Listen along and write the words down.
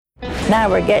Now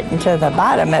we're getting to the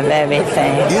bottom of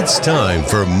everything. It's time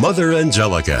for Mother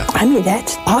Angelica. I mean,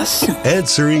 that's awesome.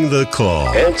 Answering the call.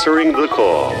 Answering the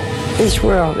call. This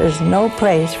world is no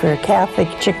place for Catholic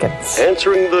chickens.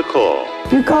 Answering the call.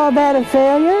 You call that a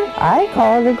failure? I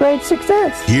call it a great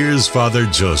success. Here's Father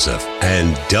Joseph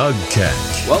and Doug Keck.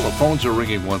 Well, the phones are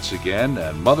ringing once again,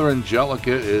 and Mother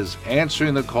Angelica is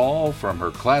answering the call from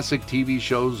her classic TV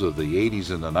shows of the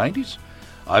 80s and the 90s.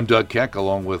 I'm Doug Keck,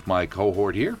 along with my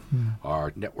cohort here,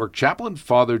 our network chaplain,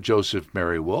 Father Joseph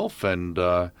Mary Wolf, and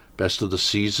best of the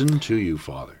season to you,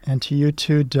 Father. And to you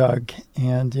too, Doug.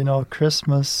 And, you know,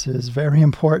 Christmas is very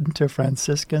important to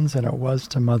Franciscans, and it was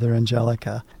to Mother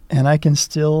Angelica. And I can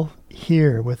still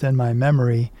hear within my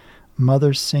memory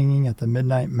Mother singing at the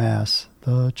midnight Mass,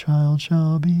 "The child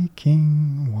shall be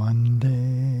king one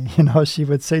day." You know, she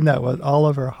would sing that with all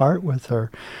of her heart, with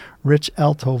her rich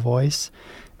alto voice.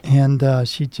 And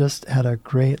she just had a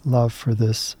great love for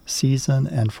this season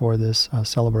and for this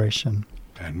celebration.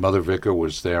 And Mother Vicar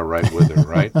was there right with her,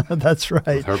 right? That's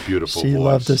right. With her beautiful voice. She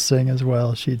loved to sing as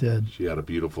well. She did. She had a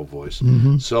beautiful voice.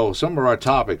 Mm-hmm. So some of our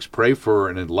topics: pray for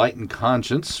an enlightened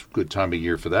conscience. Good time of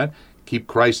year for that. Keep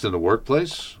Christ in the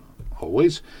workplace,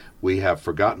 always. We have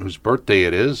forgotten whose birthday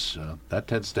it is. That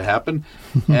tends to happen.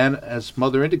 And as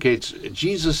Mother indicates,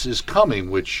 Jesus is coming,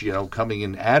 which, you know, coming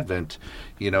in Advent,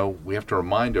 you know, we have to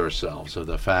remind ourselves of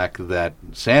the fact that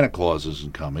Santa Claus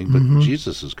isn't coming, but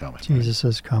Jesus is coming. Jesus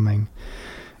is coming.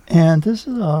 And this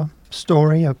is a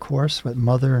story, of course, what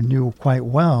Mother knew quite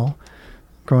well,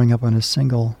 growing up in a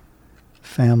single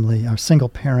family, a single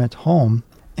parent home.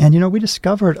 And, you know, we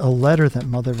discovered a letter that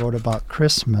Mother wrote about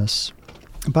Christmas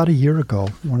about a year ago.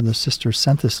 One of the sisters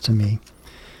sent this to me.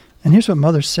 And here's what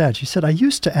Mother said. She said, "I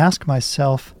used to ask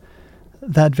myself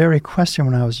that very question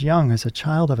when I was young. As a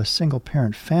child of a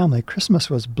single-parent family, Christmas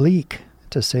was bleak,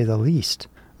 to say the least.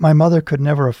 My mother could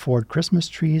never afford Christmas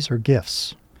trees or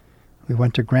gifts. We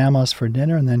went to Grandma's for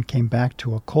dinner and then came back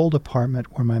to a cold apartment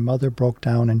where my mother broke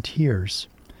down in tears.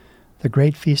 The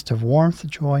great feast of warmth,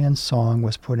 joy, and song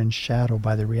was put in shadow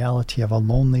by the reality of a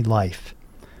lonely life,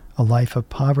 a life of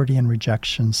poverty and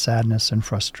rejection, sadness and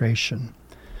frustration.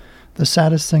 The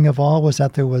saddest thing of all was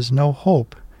that there was no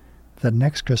hope that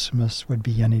next Christmas would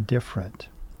be any different."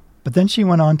 But then she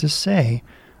went on to say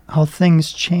how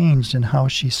things changed and how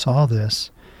she saw this,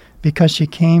 because she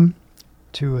came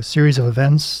to a series of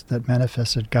events that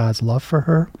manifested God's love for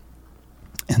her,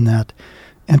 and that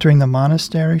entering the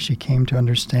monastery, she came to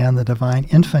understand the divine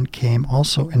infant came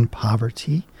also in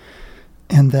poverty,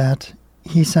 and that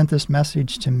he sent this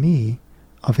message to me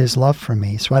of his love for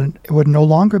me. So it would no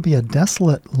longer be a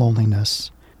desolate loneliness,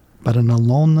 but an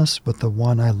aloneness with the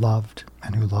one I loved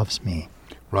and who loves me.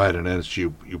 Right, and as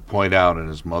you point out, and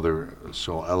as Mother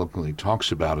so eloquently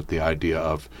talks about it, the idea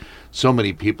of so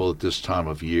many people at this time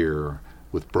of year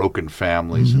with broken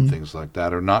families and things like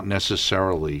that are not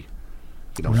necessarily,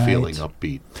 you know, feeling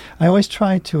upbeat. I always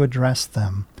try to address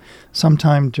them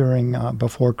sometime during,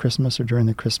 before Christmas or during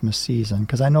the Christmas season,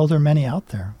 because I know there are many out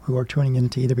there who are tuning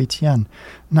into EWTN.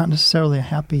 Not necessarily a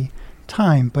happy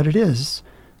time, but it is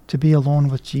to be alone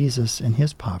with Jesus in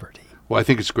his poverty. Well, I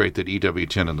think it's great that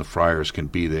EWTN and the Friars can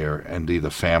be there and be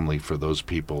the family for those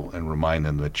people and remind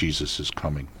them that Jesus is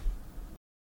coming.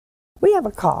 We have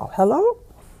a call. Hello?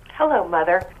 Hello,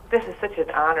 Mother. This is such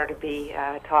an honor to be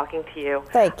talking to you.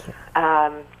 Thank you.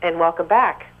 And welcome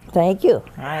back. Thank you.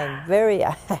 I'm very,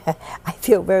 I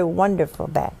feel very wonderful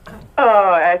back.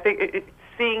 Oh, I think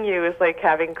seeing you is like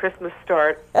having Christmas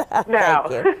start now.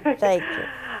 Thank you. Thank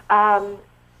you.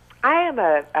 I am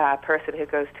a person who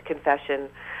goes to confession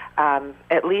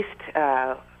at least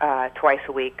twice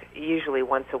a week, usually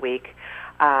once a week,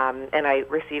 and I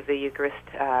receive the Eucharist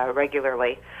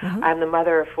regularly. I'm the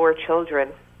mother of 4 children.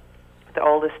 The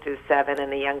oldest is 7,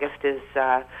 and the youngest is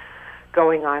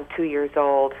going on 2 years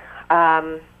old.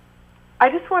 I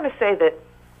just want to say that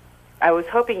I was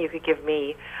hoping you could give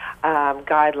me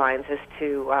guidelines as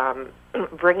to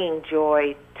bringing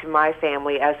joy to my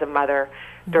family as a mother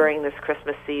during this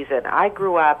Christmas season. I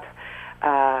grew up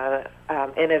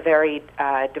in a very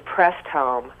depressed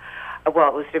home. Well,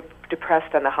 it was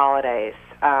depressed on the holidays,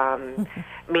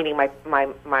 meaning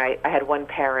I had one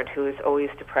parent who was always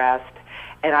depressed,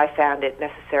 and I found it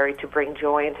necessary to bring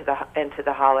joy into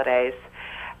the holidays.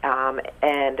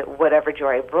 And whatever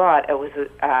joy I brought, I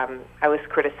was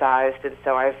criticized, and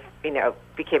so I've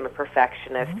became a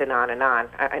perfectionist and on and on.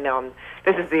 I know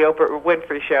this is the Oprah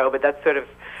Winfrey show, but that's sort of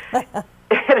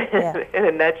in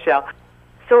a nutshell.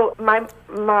 So my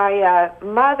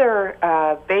mother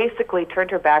basically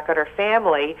turned her back on her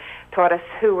family, taught us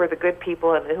who were the good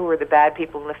people and who were the bad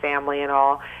people in the family and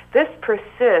all. This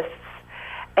persists,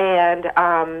 and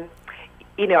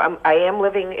I am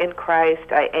living in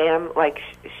Christ. I am like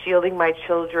shielding my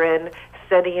children,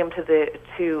 sending them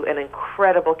to an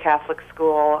incredible Catholic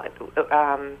school,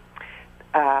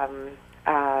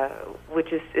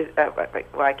 which is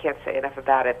well, I can't say enough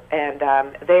about it. And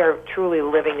they are truly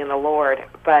living in the Lord.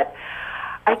 But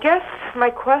I guess my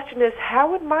question is,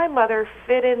 how would my mother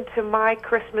fit into my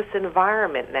Christmas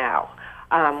environment now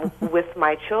with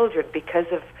my children because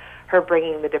of her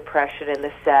bringing the depression and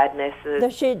the sadness?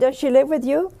 Does she live with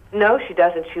you? No, she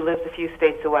doesn't. She lives a few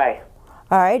states away.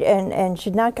 All right, and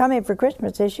she's not coming for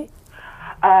Christmas, is she?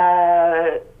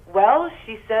 Well,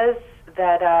 she says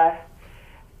that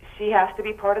she has to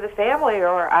be part of the family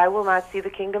or I will not see the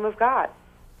kingdom of God.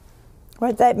 What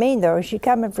does that mean, though? Is she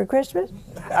coming for Christmas?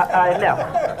 No.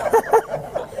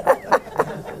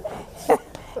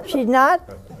 She's not?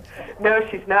 No,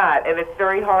 she's not. And it's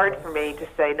very hard for me to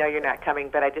say, no, you're not coming,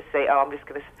 but I just say, I'm just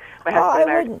going to... My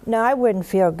husband I wouldn't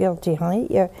feel guilty, honey.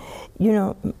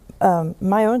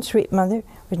 My own sweet mother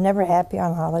was never happy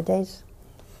on holidays.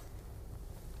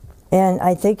 And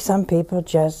I think some people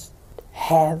just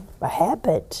have a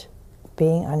habit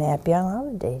being unhappy on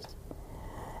holidays.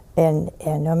 And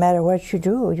no matter what you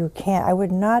do, you can't. I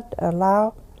would not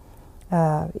allow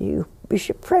you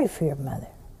should pray for your mother.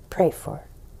 Pray for her.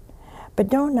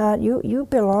 But you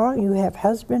belong, you have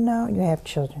husband now, you have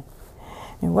children.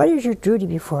 And what is your duty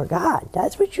before God?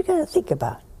 That's what you got to think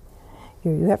about.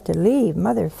 You have to leave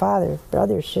mother, father,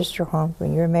 brother, sister home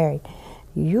when you're married.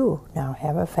 You now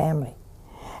have a family.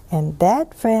 And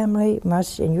that family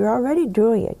must, and you're already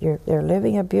doing it, they're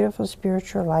living a beautiful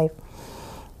spiritual life.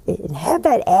 And have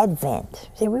that Advent.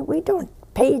 See, we don't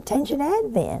pay attention to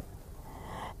Advent.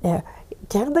 Now,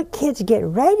 tell the kids, get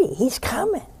ready. He's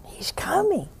coming. He's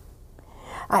coming.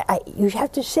 You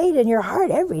have to say it in your heart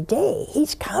every day.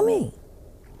 He's coming.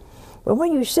 But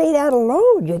when you say that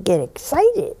alone, you get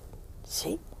excited.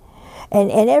 See?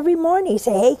 And every morning you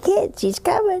say, hey, kids, he's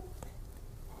coming.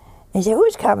 And you say,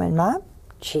 who's coming, Mom?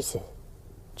 Jesus.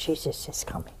 Jesus is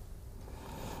coming.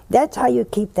 That's how you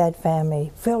keep that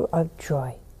family full of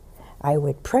joy. I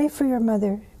would pray for your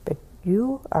mother, but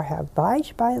you are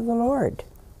obliged by the Lord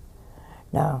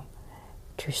now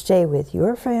to stay with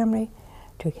your family,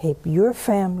 to keep your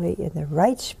family in the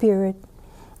right spirit,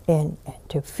 and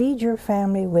to feed your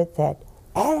family with that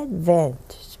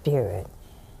Advent spirit.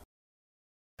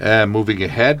 And moving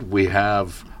ahead, we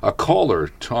have a caller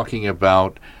talking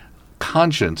about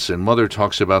conscience, and Mother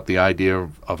talks about the idea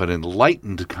of an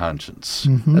enlightened conscience.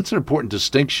 Mm-hmm. That's an important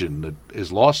distinction that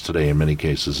is lost today in many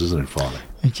cases, isn't it, Father?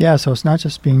 Yeah, so it's not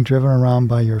just being driven around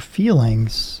by your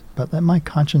feelings, but let my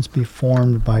conscience be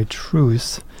formed by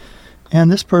truth.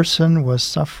 And this person was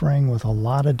suffering with a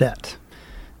lot of debt.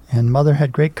 And Mother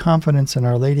had great confidence in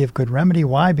Our Lady of Good Remedy.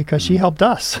 Why? Because she helped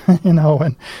us.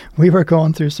 When we were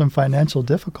going through some financial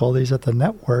difficulties at the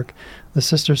network, the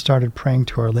sister started praying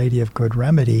to Our Lady of Good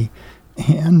Remedy,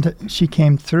 and she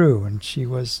came through. And she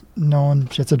was known,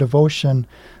 she has a devotion,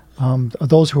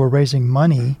 those who were raising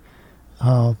money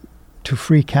to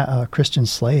free Christian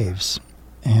slaves.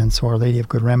 And so Our Lady of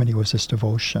Good Remedy was this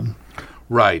devotion.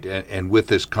 Right, and with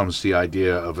this comes the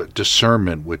idea of a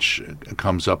discernment, which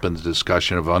comes up in the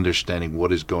discussion of understanding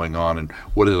what is going on and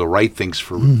what are the right things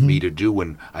for me to do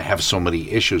when I have so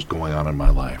many issues going on in my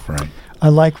life, right? I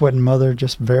like what Mother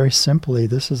just very simply,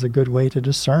 this is a good way to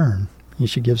discern.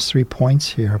 She gives 3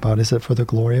 points here about, is it for the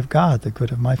glory of God, the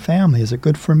good of my family, is it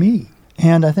good for me?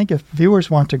 And I think if viewers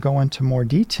want to go into more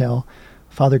detail,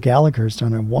 Father Gallagher's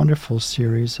done a wonderful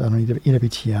series on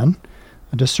EWTN,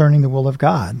 Discerning the Will of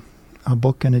God, a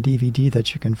book and a DVD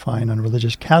that you can find on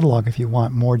Religious Catalog if you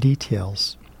want more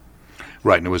details.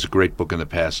 Right, and it was a great book in the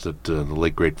past that the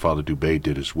late, great Father Dubé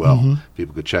did as well. Mm-hmm.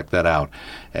 People could check that out.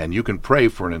 And you can pray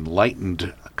for an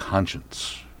enlightened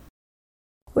conscience.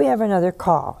 We have another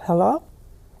call. Hello?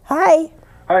 Hi.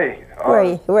 Hi.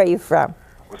 Where are you from?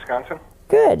 Wisconsin.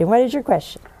 Good. And what is your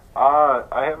question?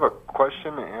 I have a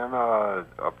question and a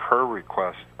prayer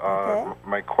request. Okay.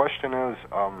 My question is,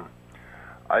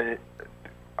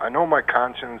 I know my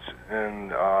conscience and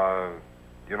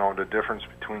the difference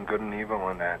between good and evil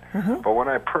and that. Mm-hmm. But when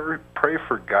I pray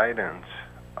for guidance,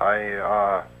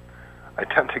 I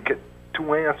tend to get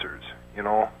 2 answers, and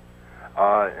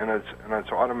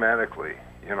it's automatically,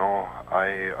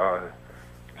 I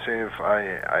say if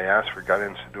I ask for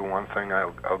guidance to do one thing,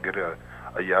 I'll get a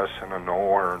yes and a no,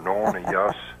 or a no and a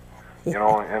yes,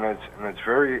 and it's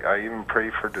very. I even pray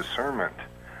for discernment,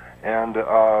 and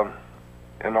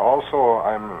also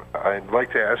I'd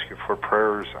like to ask you for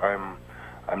prayers.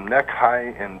 I'm neck high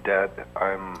in debt.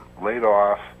 I'm laid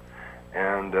off,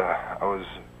 and I was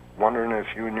wondering if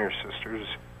you and your sisters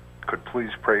could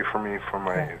please pray for me for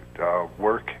my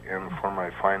work and for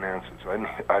my finances.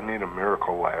 I need a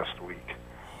miracle last week.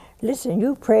 Listen,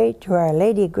 you pray to Our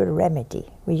Lady Good Remedy.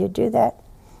 Will you do that?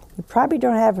 You probably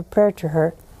don't have a prayer to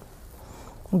her,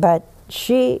 but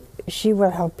she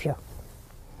will help you.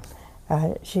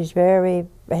 It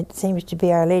seems to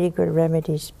be Our Lady Good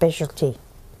Remedy's specialty.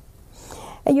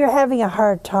 And you're having a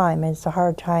hard time, and it's a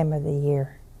hard time of the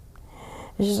year.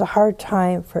 This is a hard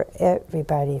time for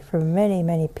everybody, for many,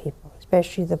 many people,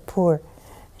 especially the poor,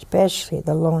 especially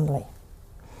the lonely.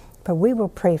 But we will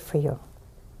pray for you.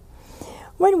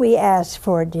 When we ask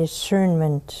for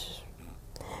discernment,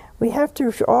 we have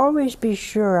to always be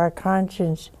sure our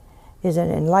conscience is an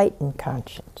enlightened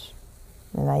conscience.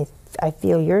 And I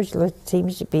feel yours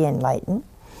seems to be enlightened.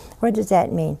 What does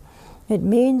that mean? It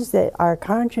means that our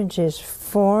conscience is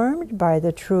formed by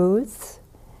the truth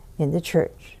in the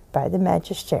church, by the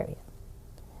magisterium.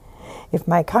 If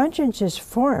my conscience is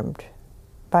formed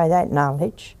by that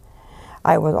knowledge,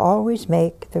 I will always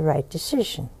make the right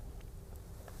decision.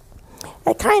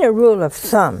 A kind of rule of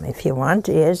thumb, if you want,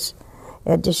 is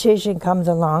a decision comes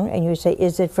along and you say,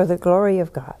 is it for the glory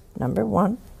of God? Number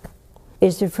one.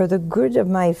 Is it for the good of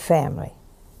my family?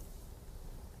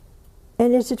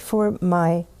 And is it for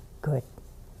my good?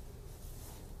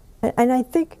 And I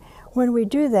think when we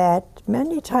do that,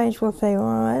 many times we'll say, well,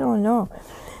 I don't know.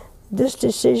 This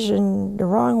decision, the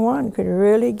wrong one, could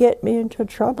really get me into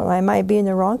trouble. I might be in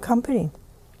the wrong company.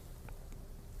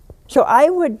 So I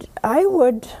would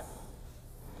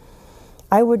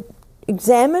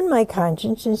examine my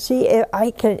conscience and see if I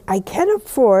can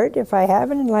afford, if I have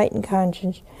an enlightened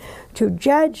conscience, to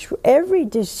judge every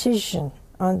decision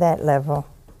on that level.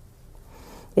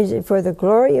 Is it for the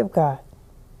glory of God?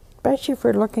 Especially if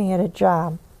we're looking at a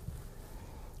job.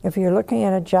 If you're looking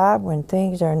at a job when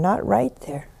things are not right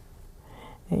there,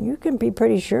 and you can be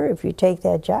pretty sure if you take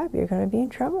that job, you're going to be in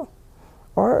trouble,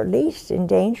 or at least in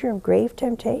danger of grave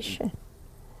temptation.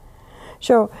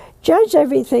 So judge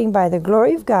everything by the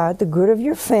glory of God, the good of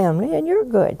your family, and your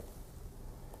good.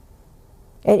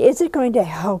 And is it going to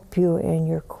help you in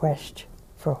your quest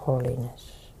for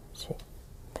holiness? See?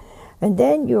 And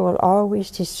then you will always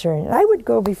discern. I would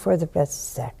go before the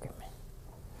Blessed Sacrament.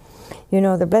 You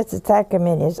know, the Blessed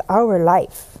Sacrament is our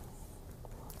life.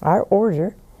 Our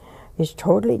order is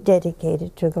totally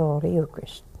dedicated to the Holy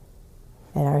Eucharist.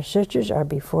 And our sisters are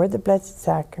before the Blessed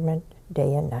Sacrament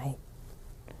day and night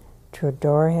to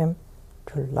adore Him,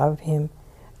 to love Him,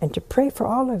 and to pray for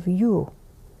all of you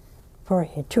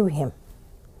to Him.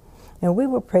 And we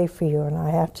will pray for you, and I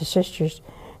ask the sisters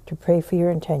to pray for your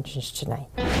intentions tonight.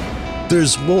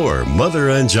 There's more Mother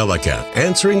Angelica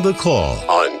answering the call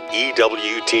on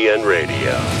EWTN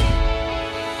Radio.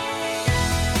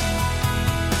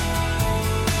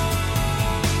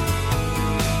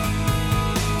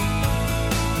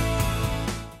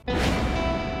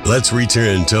 Let's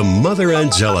return to Mother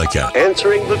Angelica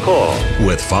answering the call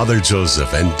with Father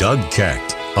Joseph and Doug Keck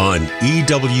on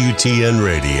EWTN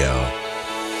Radio.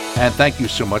 And thank you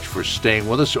so much for staying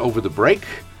with us over the break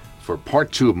for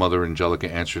part 2 of Mother Angelica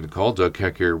Answering the Call. Doug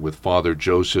Keck here with Father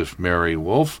Joseph Mary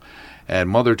Wolf, and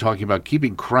Mother talking about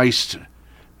keeping Christ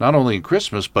not only in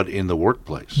Christmas, but in the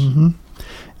workplace. Mm-hmm.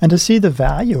 And to see the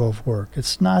value of work.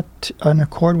 It's not in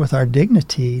accord with our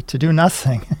dignity to do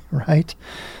nothing, right?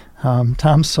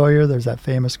 Tom Sawyer, there's that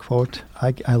famous quote,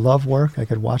 I love work. I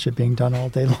could watch it being done all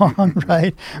day long,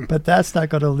 right? But that's not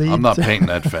going to lead I'm not painting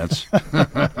that fence.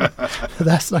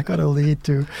 That's not going to lead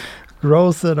to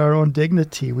growth in our own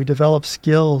dignity. We develop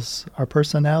skills, our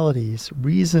personalities,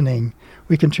 reasoning.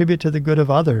 We contribute to the good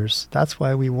of others. That's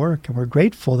why we work, and we're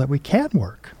grateful that we can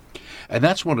work. And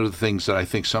that's one of the things that I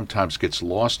think sometimes gets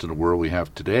lost in the world we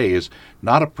have today is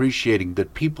not appreciating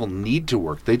that people need to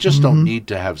work. They just don't need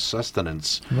to have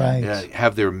sustenance, right.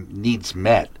 Have their needs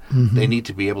met. They need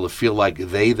to be able to feel like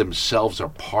they themselves are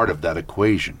part of that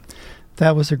equation.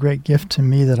 That was a great gift to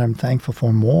me that I'm thankful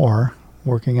for more,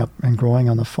 working up and growing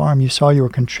on the farm. You saw you were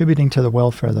contributing to the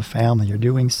welfare of the family. You're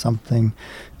doing something,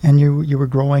 and you were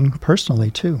growing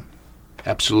personally too.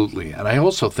 Absolutely. And I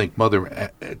also think Mother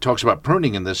talks about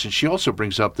pruning in this, and she also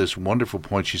brings up this wonderful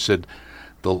point. She said,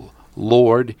 the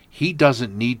Lord, He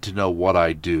doesn't need to know what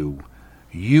I do.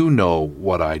 You know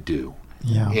what I do.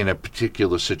 Yeah. In a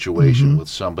particular situation with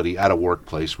somebody at a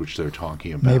workplace, which they're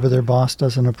talking about. Maybe their boss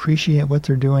doesn't appreciate what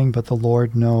they're doing, but the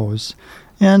Lord knows.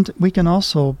 And we can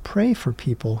also pray for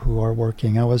people who are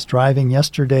working. I was driving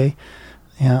yesterday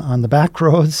on the back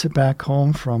roads back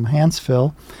home from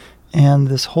Hansville, and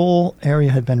this whole area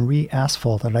had been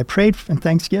re-asphalted. I prayed in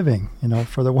Thanksgiving,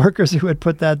 for the workers who had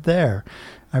put that there.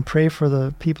 I pray for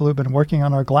the people who've been working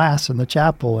on our glass in the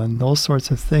chapel and those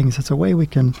sorts of things. It's a way we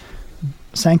can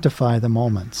sanctify the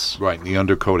moments. Right, the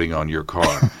undercoating on your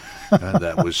car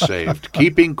that was saved.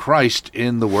 Keeping Christ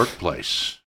in the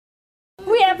workplace.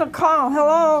 We have a call.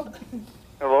 Hello.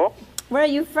 Hello? Where are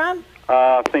you from?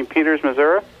 St. Peter's,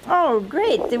 Missouri. Oh,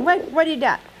 great. Then what do you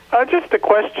got? Just a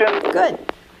question. Good.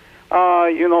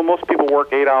 Most people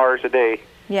work 8 hours a day.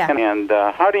 Yeah. And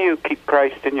how do you keep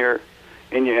Christ in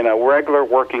a regular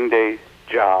working day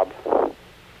job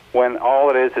when all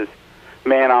it is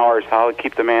man hours? How to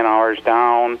keep the man hours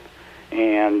down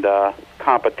and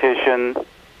competition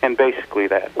and basically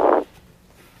that.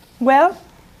 Well,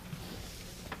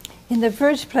 in the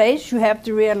first place, you have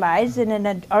to realize that in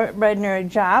an ordinary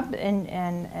job, and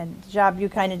a job you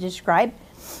kind of described,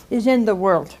 is in the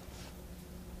world.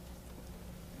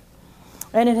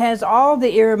 And it has all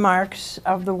the earmarks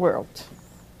of the world.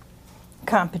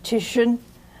 Competition,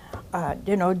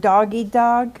 dog eat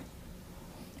dog,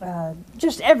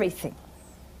 just everything.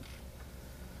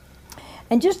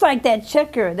 And just like that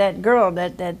checker, that girl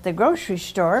at the grocery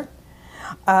store,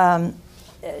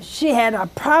 she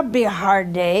had probably a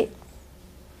hard day,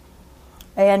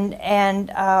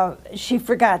 and she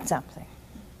forgot something.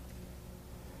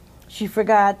 She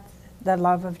forgot the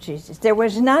love of Jesus. There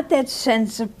was not that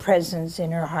sense of presence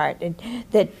in her heart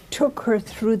that took her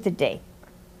through the day.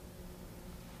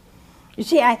 You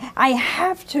see, I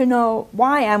have to know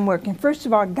why I'm working. First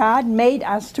of all, God made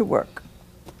us to work.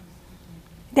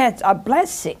 That's a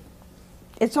blessing.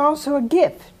 It's also a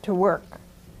gift to work.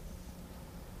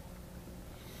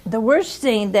 The worst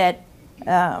thing that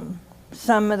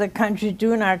some of the countries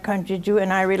do, in our country do,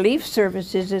 in our relief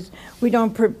services, is we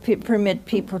don't permit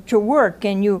people to work,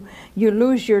 and you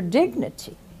lose your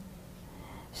dignity.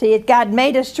 See, God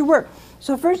made us to work.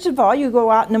 So first of all, you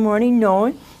go out in the morning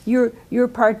knowing you're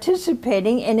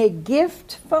participating in a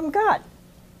gift from God.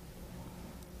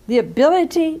 The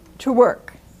ability to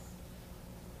work.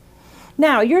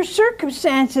 Now, your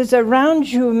circumstances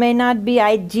around you may not be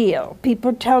ideal.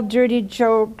 People tell dirty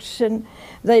jokes and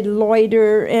they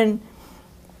loiter and,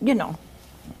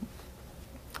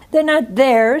 they're not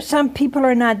there. Some people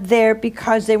are not there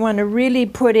because they want to really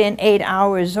put in 8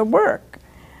 hours of work.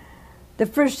 The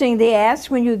first thing they ask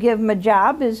when you give them a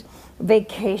job is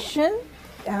vacation,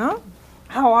 how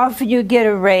often you get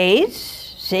a raise.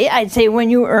 See, I'd say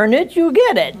when you earn it, you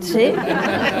get it, see?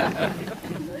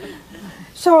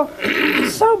 So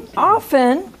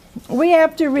often we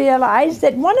have to realize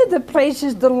that one of the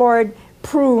places the Lord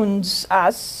prunes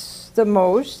us the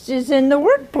most is in the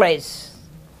workplace.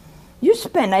 You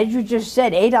spend, as you just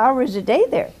said, 8 hours a day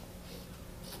there.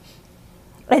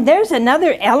 And there's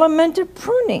another element of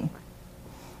pruning.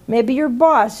 Maybe your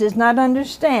boss is not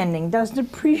understanding, doesn't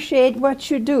appreciate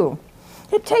what you do.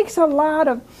 It takes a lot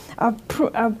of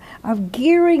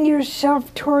gearing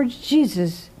yourself towards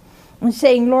Jesus and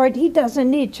saying, Lord, he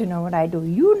doesn't need to know what I do.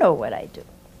 You know what I do.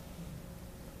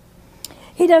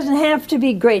 He doesn't have to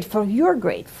be grateful. You're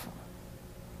grateful.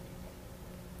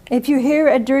 If you hear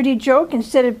a dirty joke,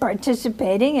 instead of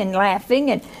participating and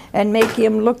laughing and making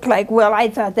him look like, well, I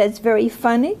thought that's very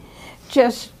funny,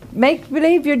 just make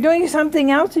believe you're doing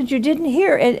something else that you didn't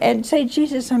hear and say,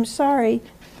 Jesus, I'm sorry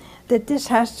that this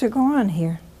has to go on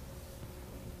here.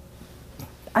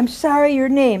 I'm sorry your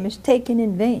name is taken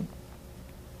in vain.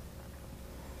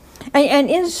 And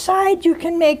inside you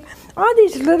can make all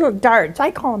these little darts.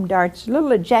 I call them darts,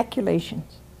 little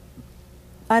ejaculations.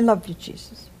 I love you,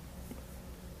 Jesus.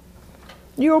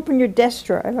 You open your desk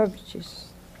drawer. I love you, Jesus.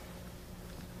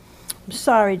 I'm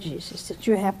sorry, Jesus, that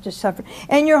you have to suffer.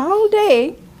 And your whole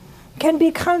day can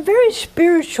become very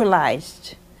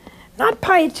spiritualized. Not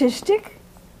pietistic,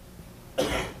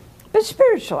 but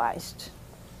spiritualized.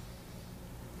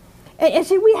 And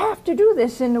see, we have to do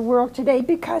this in the world today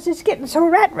because it's getting so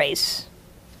rat race.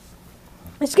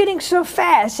 It's getting so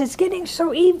fast. It's getting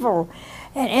so evil.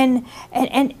 And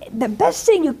the best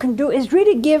thing you can do is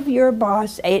really give your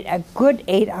boss a good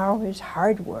 8 hours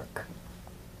hard work.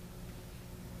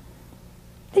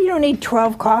 You don't need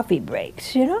 12 coffee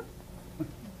breaks, and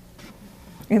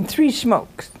 3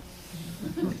 smokes.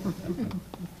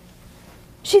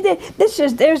 See,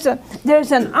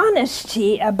 there's an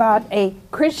honesty about a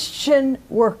Christian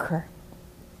worker.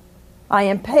 I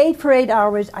am paid for 8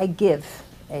 hours. I give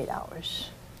 8 hours.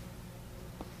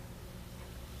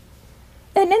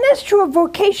 And that's true of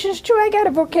vocations too. I got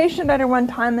a vocation letter one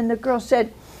time, and the girl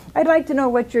said, "I'd like to know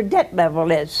what your debt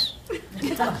level is."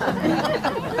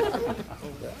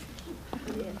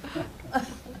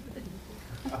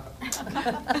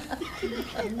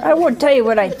 I won't tell you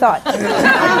what I thought.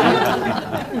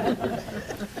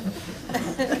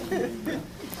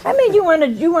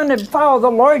 think you want to follow the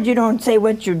Lord, you don't say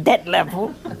what's your debt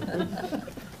level.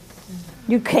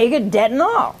 You take a debt and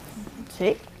all.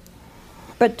 See?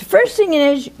 But the first thing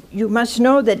is, you must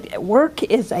know that work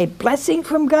is a blessing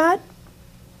from God,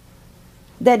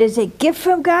 that is a gift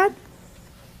from God,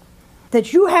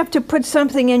 that you have to put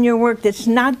something in your work that's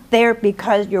not there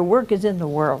because your work is in the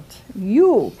world.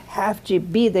 You have to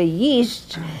be the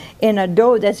yeast in a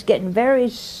dough that's getting very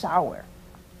sour.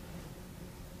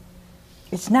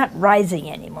 It's not rising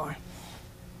anymore.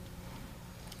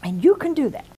 And you can do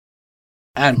that.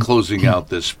 And closing out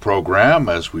this program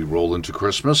as we roll into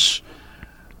Christmas,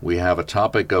 we have a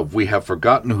topic of we have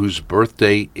forgotten whose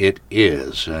birthday it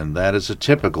is. And that is a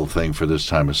typical thing for this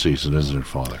time of season, isn't it,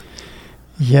 Father?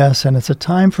 Yes, and it's a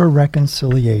time for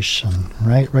reconciliation,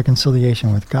 right?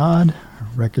 Reconciliation with God,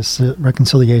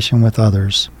 reconciliation with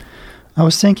others. I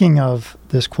was thinking of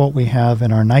this quote we have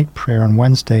in our night prayer on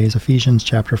Wednesdays, Ephesians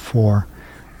chapter 4.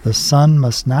 The sun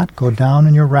must not go down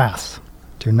in your wrath.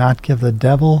 Do not give the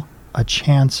devil a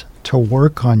chance to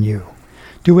work on you.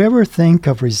 Do we ever think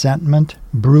of resentment,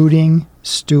 brooding,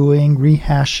 stewing,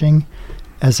 rehashing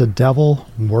as a devil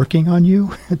working on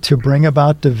you to bring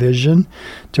about division,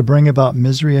 to bring about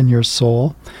misery in your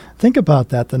soul? Think about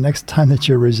that the next time that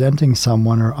you're resenting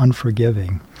someone or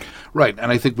unforgiving. Right,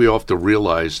 and I think we have to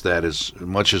realize that as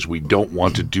much as we don't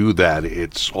want to do that,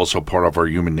 it's also part of our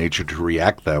human nature to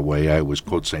react that way. I always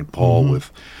quote St. Paul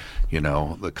with,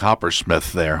 the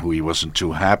coppersmith there who he wasn't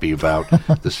too happy about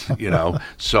this,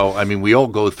 So, I mean, we all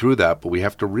go through that, but we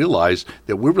have to realize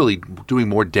that we're really doing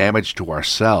more damage to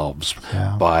ourselves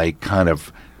by kind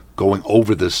of going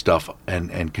over this stuff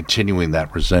and continuing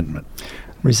that resentment.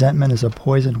 Resentment is a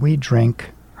poison we drink,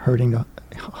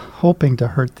 hoping to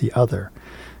hurt the other.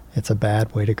 It's a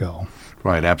bad way to go.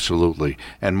 Right, absolutely.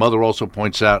 And Mother also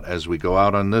points out as we go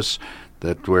out on this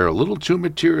that we're a little too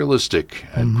materialistic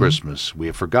at Christmas. We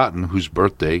have forgotten whose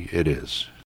birthday it is.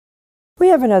 We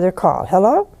have another call.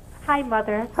 Hello? Hi,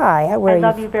 Mother. Hi, how are you? I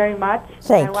love you very much.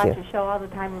 Thank I you. watch the show all the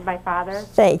time with my father.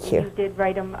 Thank you. You did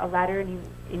write him a letter,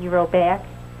 and you wrote back.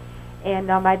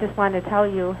 And I just wanted to tell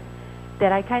you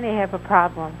that I kind of have a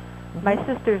problem. My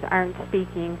sisters aren't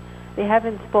speaking. They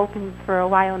haven't spoken for a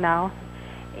while now.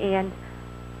 And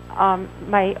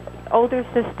my older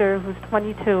sister, who's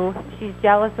 22, she's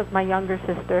jealous of my younger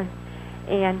sister,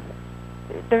 and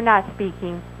they're not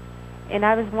speaking. And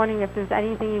I was wondering if there's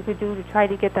anything you could do to try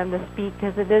to get them to speak,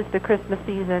 because it is the Christmas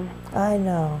season. I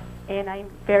know. And I'm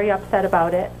very upset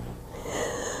about it.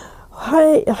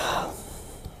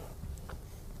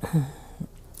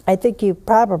 I think you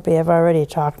probably have already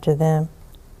talked to them.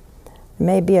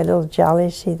 Maybe a little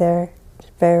jealousy there. It's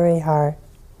very hard.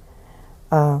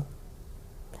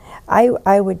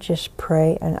 I would just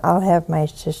pray, and I'll have my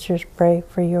sisters pray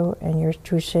for you and your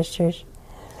two sisters.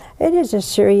 It is a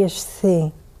serious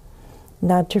thing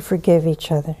not to forgive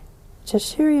each other. It's a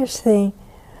serious thing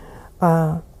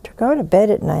to go to bed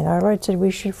at night. Our Lord said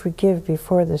we should forgive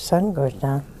before the sun goes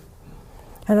down.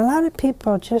 And a lot of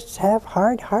people just have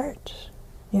hard hearts,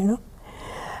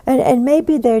 And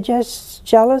maybe they're just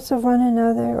jealous of one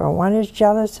another, or one is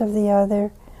jealous of the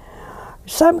other.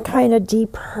 Some kind of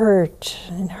deep hurt,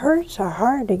 and hurts are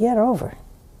hard to get over.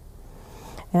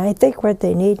 And I think what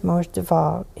they need most of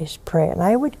all is prayer. And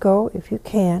I would go, if you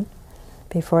can,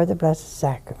 before the Blessed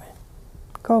Sacrament.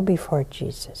 Go before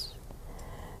Jesus.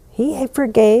 He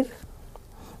forgave,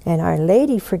 and Our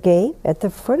Lady forgave at the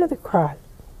foot of the cross.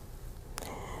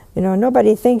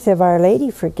 Nobody thinks of Our Lady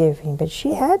forgiving, but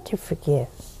she had to forgive.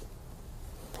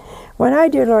 When our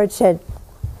dear Lord said,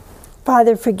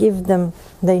 Father, forgive them,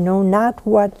 they know not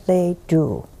what they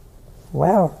do.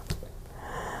 Well,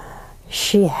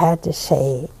 she had to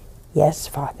say, yes,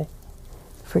 Father,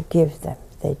 forgive them.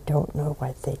 They don't know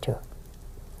what they do.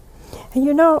 And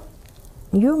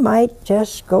you might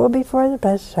just go before the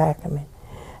Blessed Sacrament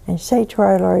and say to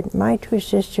our Lord, my two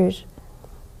sisters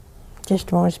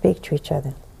just won't speak to each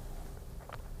other.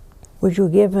 Would you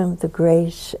give them the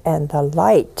grace and the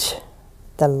light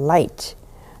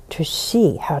to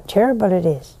see how terrible it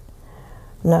is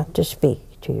not to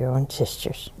speak to your own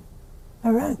sisters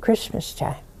around Christmas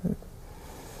time.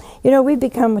 We've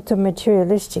become too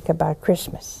materialistic about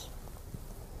Christmas.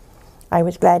 I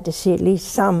was glad to see at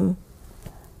least some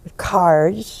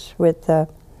cards with the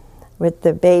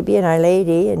baby and Our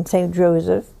Lady and St.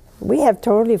 Joseph. We have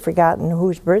totally forgotten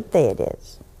whose birthday it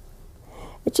is.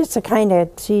 It's just a kind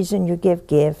of season you give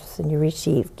gifts and you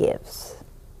receive gifts.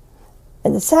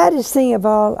 And the saddest thing of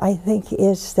all, I think,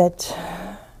 is that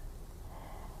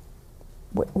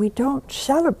we don't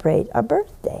celebrate a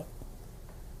birthday.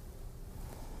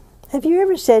 Have you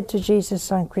ever said to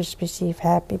Jesus on Christmas Eve,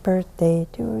 happy birthday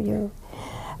to you?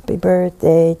 Happy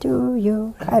birthday to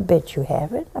you. I bet you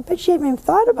haven't. I bet you haven't even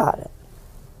thought about it.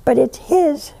 But it's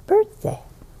his birthday.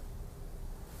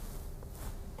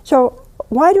 So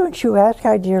why don't you ask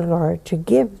our dear Lord to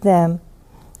give them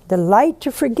the light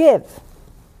to forgive?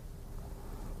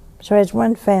 So as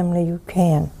one family you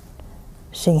can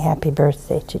sing happy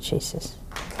birthday to Jesus.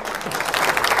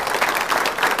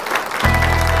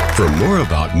 For more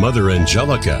about Mother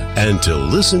Angelica and to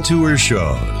listen to her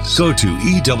shows, go to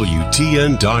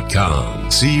EWTN.com.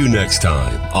 See you next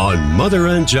time on Mother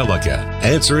Angelica,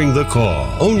 Answering the Call,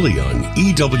 only on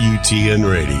EWTN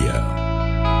Radio.